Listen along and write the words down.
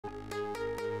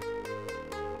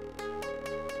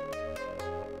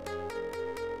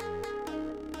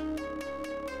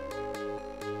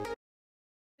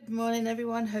morning,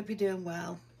 everyone. Hope you're doing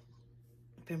well.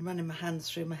 I've been running my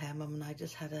hands through my hair. Mum and I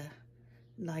just had a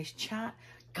nice chat.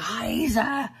 Guys,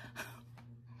 I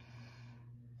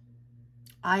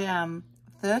am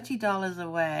 $30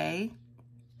 away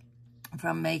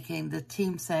from making the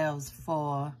team sales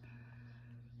for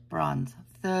bronze.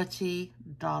 $30.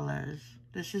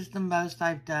 This is the most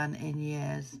I've done in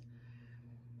years.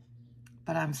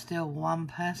 But I'm still one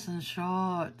person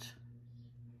short.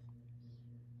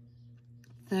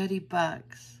 30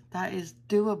 bucks. That is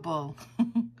doable.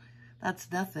 That's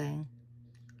nothing.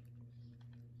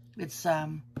 It's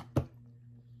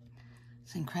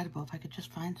incredible. If I could just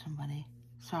find somebody.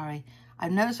 Sorry.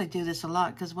 I've noticed I do this a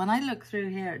lot because when I look through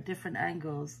here at different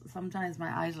angles, sometimes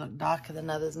my eyes look darker than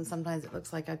others and sometimes it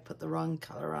looks like I put the wrong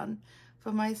color on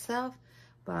for myself.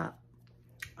 But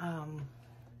I'm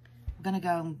gonna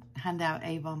go and hand out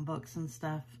Avon books and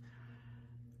stuff.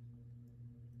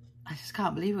 I just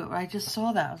can't believe it. I just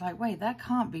saw that. I was like, wait, that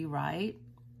can't be right.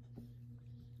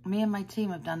 Me and my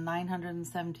team have done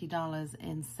 $970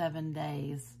 in 7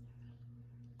 days.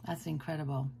 That's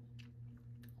incredible.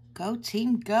 Go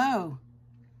team, go.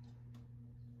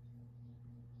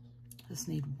 Just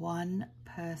need one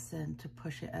person to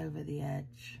push it over the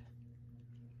edge.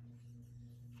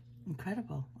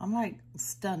 Incredible. I'm like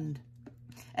stunned.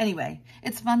 Anyway,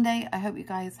 it's Monday. I hope you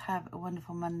guys have a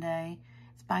wonderful Monday.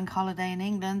 It's bank holiday in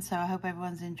England, so I hope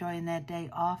everyone's enjoying their day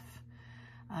off.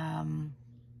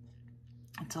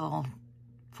 It's all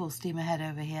full steam ahead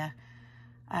over here.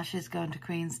 Ash is going to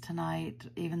Queen's tonight,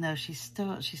 even though she's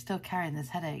still carrying this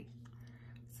headache.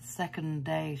 It's the second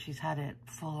day she's had it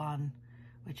full on,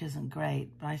 which isn't great.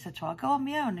 But I said to her, I'll go on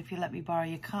my own if you let me borrow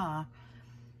your car.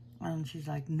 And she's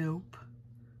like, nope.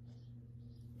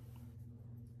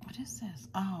 What is this?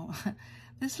 Oh,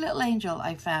 this little angel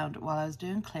I found while I was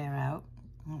doing clear out.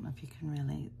 I don't know if you can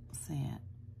really see it.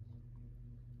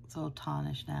 It's all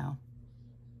tarnished now.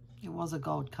 It was a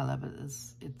gold color, but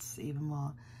it's even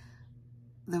more.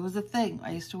 There was a thing,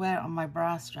 I used to wear it on my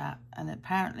bra strap, and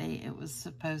apparently it was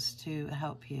supposed to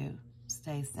help you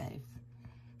stay safe.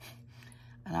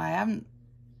 And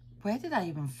where did I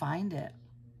even find it?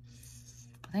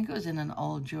 I think it was in an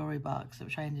old jewelry box,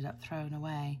 which I ended up throwing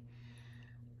away.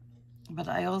 But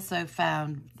I also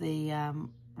found the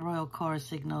Royal Chorus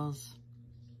Signals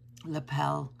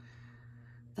lapel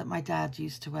that my dad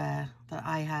used to wear that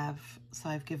I have. So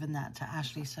I've given that to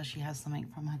Ashley so she has something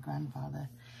from her grandfather.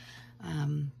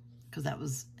 Because that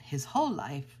was his whole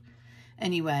life.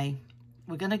 Anyway,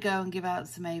 we're going to go and give out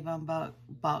some Avon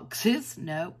boxes.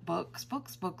 No, books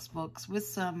with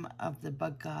some of the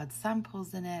Bug Guard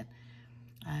samples in it.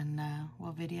 And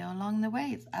we'll video along the way.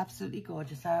 It's absolutely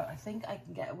gorgeous out. I think I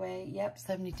can get away. Yep,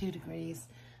 72 degrees.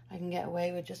 I can get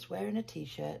away with just wearing a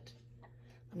t-shirt.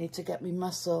 I need to get me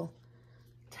muscle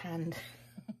tanned.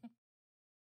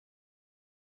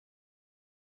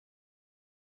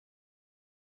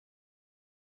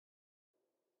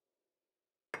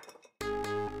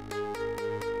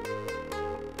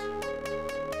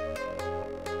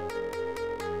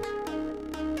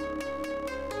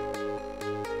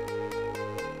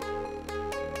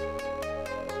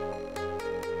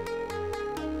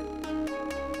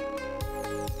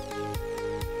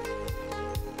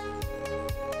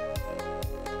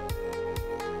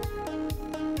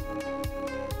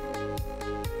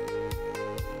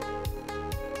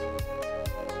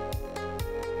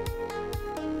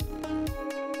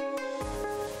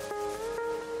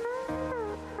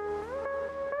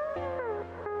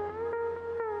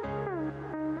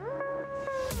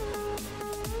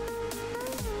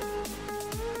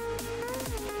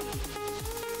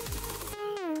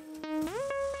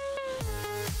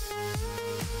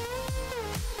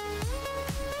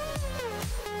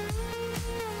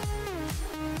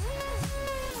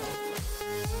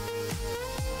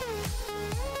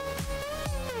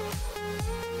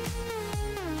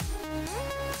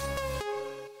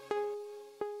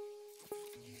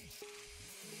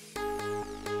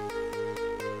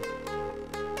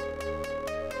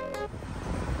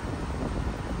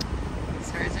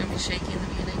 Shaky in the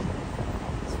beginning.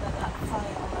 It's where that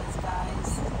fire was, guys.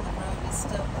 The road is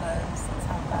still closed. That's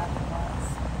how bad it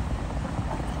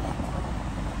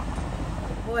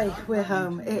was. Boy, we're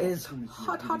home. It is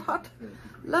hot, hot, hot.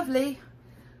 Lovely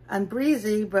and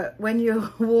breezy, but when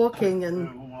you're walking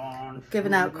and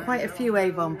giving out quite a few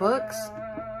Avon books.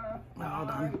 Oh,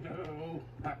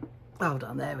 hold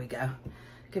on, there we go.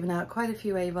 Giving out quite a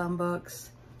few Avon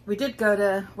books. We did go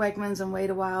to Wegmans and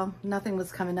wait a while. Nothing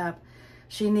was coming up.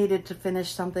 She needed to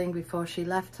finish something before she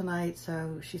left tonight,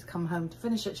 so she's come home to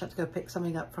finish it. She had to go pick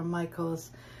something up from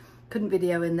Michael's. Couldn't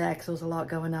video in there because there was a lot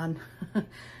going on.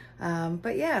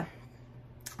 But yeah,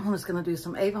 I'm just going to do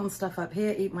some Avon stuff up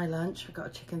here, eat my lunch. I got a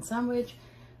chicken sandwich,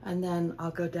 and then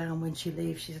I'll go down when she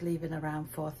leaves. She's leaving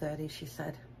around 4:30, she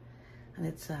said. And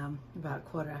it's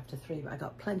about 3:15, but I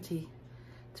got plenty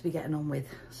to be getting on with.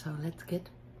 So let's get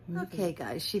moving. Okay,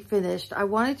 guys, she finished. I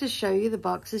wanted to show you the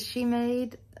boxes she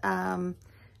made.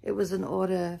 It was an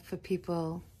order for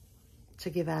people to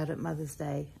give out at Mother's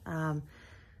Day.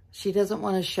 She doesn't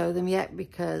want to show them yet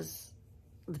because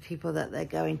the people that they're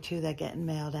going to, they're getting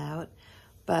mailed out.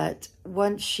 But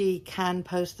once she can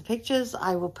post the pictures,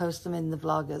 I will post them in the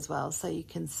vlog as well, so you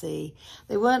can see.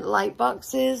 They weren't light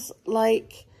boxes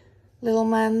like Little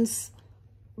Man's,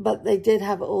 but they did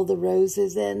have all the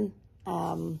roses in,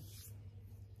 and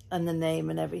the name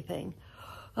and everything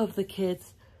of the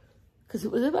kids, because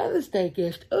it was a Mother's Day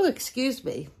gift. Oh, excuse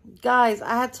me. Guys,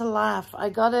 I had to laugh. I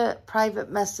got a private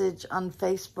message on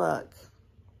Facebook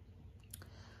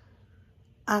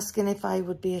asking if I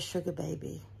would be a sugar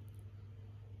baby.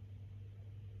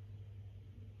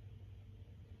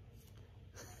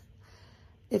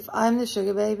 If I'm the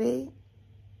sugar baby,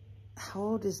 how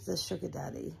old is the sugar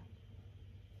daddy?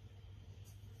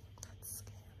 That's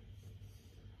scary.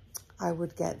 I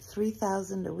would get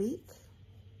 $3,000 a week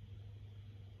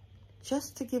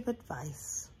just to give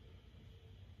advice.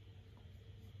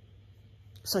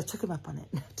 So I took him up on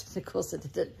it. Of course I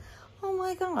didn't. Oh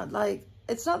my God, like,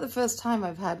 it's not the first time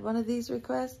I've had one of these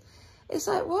requests. It's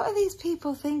like, what are these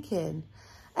people thinking?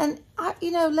 And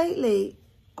you know, lately,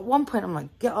 at one point, I'm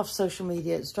like, get off social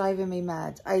media. It's driving me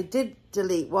mad. I did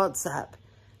delete WhatsApp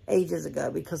ages ago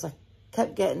because I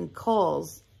kept getting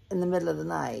calls in the middle of the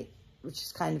night, which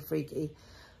is kind of freaky.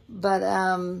 But,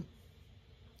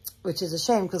 which is a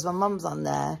shame because my mum's on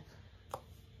there.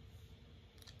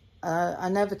 I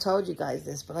never told you guys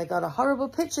this, but I got a horrible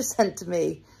picture sent to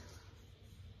me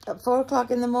at 4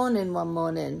 o'clock in the morning one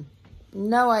morning.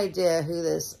 No idea who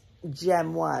this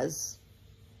gem was.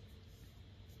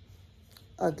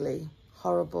 Ugly,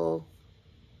 horrible,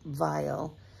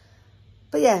 vile.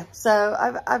 But yeah, so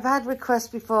I've had requests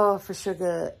before for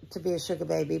sugar, to be a sugar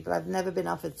baby, but I've never been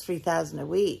offered $3,000 a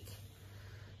week.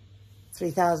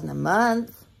 $3,000 a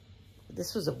month.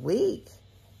 This was a week.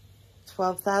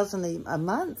 $12,000 a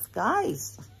month,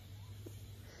 guys.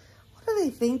 What are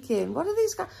they thinking? What are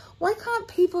these guys? Why can't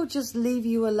people just leave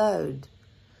you alone?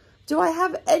 Do I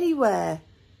have anywhere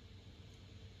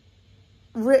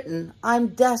written, I'm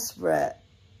desperate,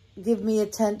 give me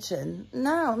attention?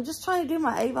 No, I'm just trying to do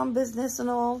my Avon business and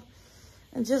all,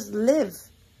 and just live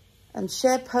and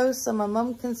share posts so my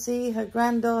mum can see her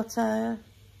granddaughter,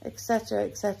 etc.,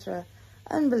 etc.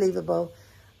 Unbelievable.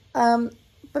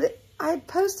 But I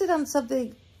posted on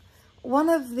something, one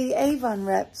of the Avon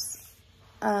reps,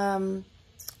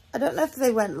 I don't know if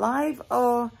they went live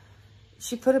or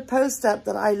she put a post up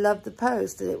that I loved the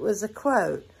post, and it was a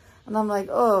quote. And I'm like,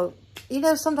 oh, you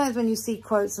know, sometimes when you see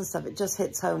quotes and stuff, it just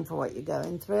hits home for what you're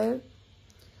going through.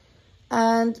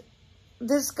 And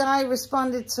this guy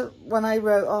responded to when I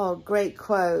wrote, oh, great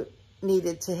quote,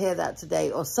 needed to hear that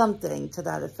today, or something to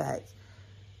that effect.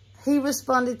 He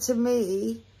responded to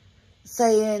me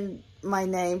saying my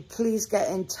name, please get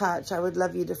in touch. I would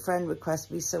love you to friend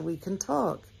request me so we can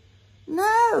talk.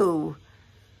 No,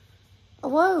 I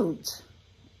won't.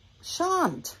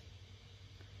 Shan't.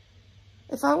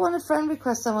 If I want to friend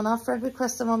request someone, I'll friend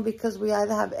request someone because we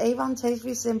either have Avon, Taste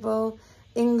Free Simple,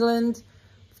 England,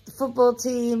 the football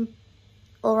team,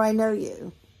 or I know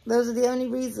you. Those are the only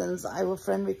reasons I will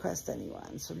friend request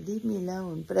anyone. So leave me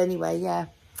alone. But anyway, yeah.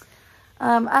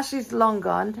 Ashley's long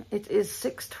gone. It is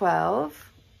 6:12.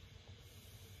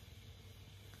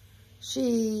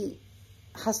 She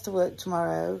has to work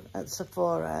tomorrow at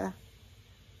Sephora.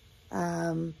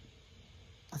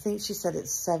 I think she said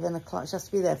it's 7 o'clock. She has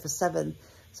to be there for 7.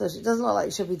 So it doesn't look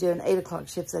like she'll be doing 8 o'clock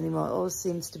shifts anymore. It always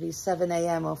seems to be 7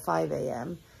 a.m. or 5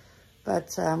 a.m.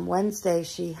 But Wednesday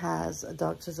she has a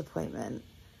doctor's appointment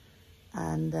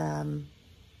and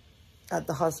at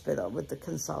the hospital with the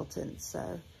consultant.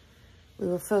 So we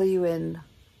will fill you in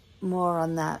more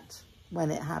on that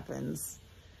when it happens.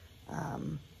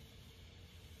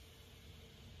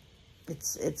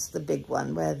 It's the big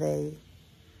one where they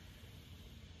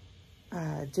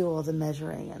do all the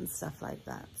measuring and stuff like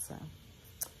that. So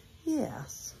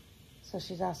yes, so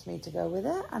she's asked me to go with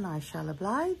her and I shall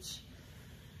oblige.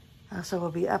 So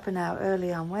we'll be up and out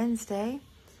early on Wednesday.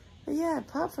 But yeah,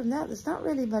 apart from that, there's not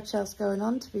really much else going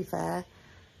on, to be fair.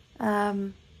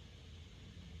 I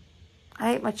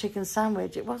ate my chicken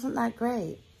sandwich. It wasn't that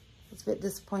great. I was a bit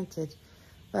disappointed.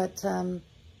 But I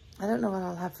don't know what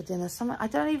I'll have for dinner. I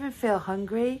don't even feel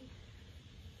hungry.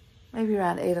 Maybe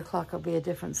around 8 o'clock will be a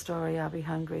different story. I'll be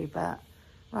hungry. But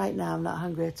right now I'm not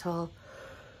hungry at all.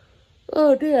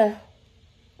 Oh dear.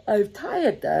 I'm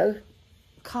tired though.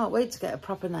 Can't wait to get a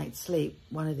proper night's sleep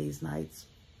one of these nights.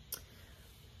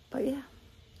 But yeah,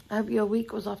 I hope your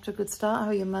week was off to a good start.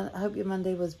 I hope your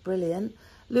Monday was brilliant.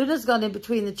 Luna's gone in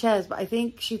between the chairs, but I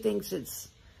think she thinks it's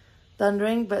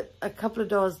thundering. But a couple of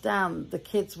doors down, the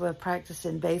kids were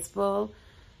practicing baseball.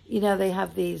 You know, they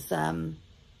have these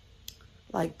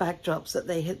like backdrops that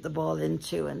they hit the ball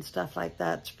into and stuff like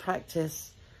that to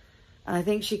practice. And I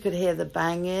think she could hear the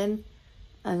banging,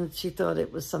 and she thought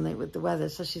it was something with the weather,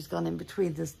 so she's gone in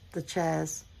between the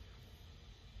chairs.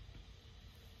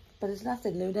 But it's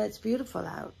nothing, Luna. It's beautiful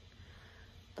out.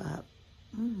 But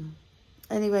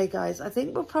anyway, guys, I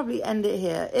think we'll probably end it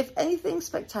here. If anything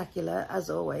spectacular, as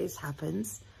always,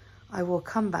 happens, I will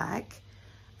come back.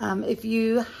 If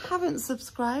you haven't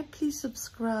subscribed, please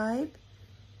subscribe.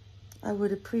 I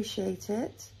would appreciate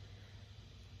it.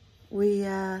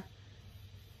 We're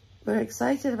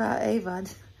excited about Avon.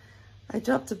 I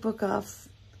dropped a book off,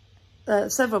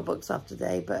 several books off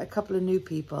today, but a couple of new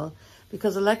people,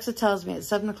 because Alexa tells me at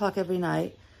 7 o'clock every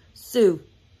night, Sue,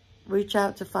 reach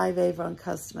out to 5 Avon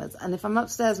customers. And if I'm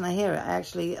upstairs and I hear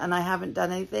it, and I haven't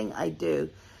done anything, I do.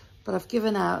 But I've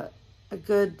given out a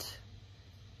good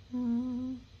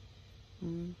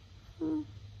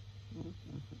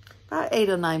about 8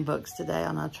 or 9 books today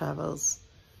on our travels.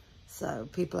 So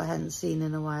people I hadn't seen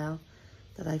in a while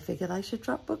that I figured I should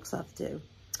drop books off to.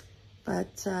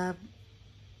 But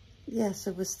yeah,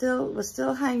 so we're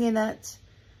still hanging at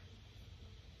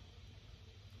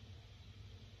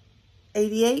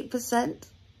 88%.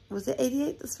 Was it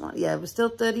 88 this morning? Yeah, we're still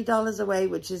 $30 away,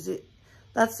 which is it.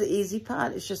 That's the easy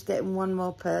part. It's just getting one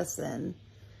more person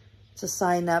to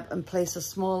sign up and place a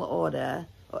small order,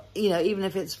 or, you know, even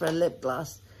if it's for a lip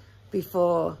gloss,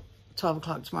 before 12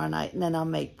 o'clock tomorrow night, and then I'll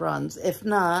make bronze. If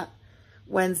not,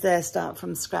 Wednesday I start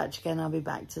from scratch again. I'll be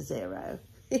back to 0.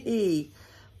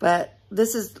 But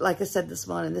this is, like I said this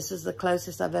morning, this is the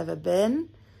closest I've ever been.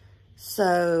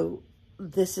 So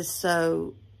this is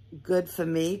so good for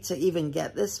me to even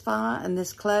get this far and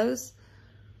this close.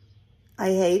 I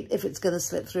hate if it's going to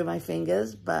slip through my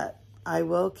fingers, but I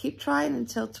will keep trying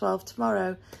until 12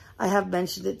 tomorrow. I have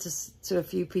mentioned it to a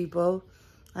few people.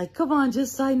 Like, come on,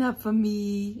 just sign up for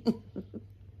me.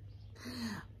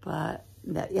 But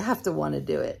no, you have to want to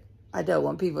do it. I don't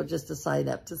want people just to sign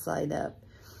up.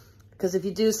 Because if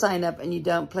you do sign up and you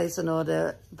don't place an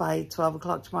order by 12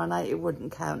 o'clock tomorrow night, it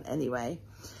wouldn't count anyway.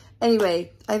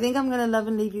 Anyway, I think I'm going to love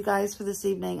and leave you guys for this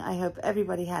evening. I hope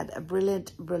everybody had a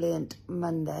brilliant, brilliant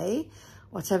Monday.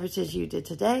 Whatever it is you did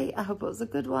today, I hope it was a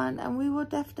good one. And we will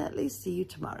definitely see you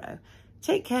tomorrow.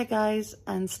 Take care, guys,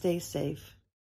 and stay safe.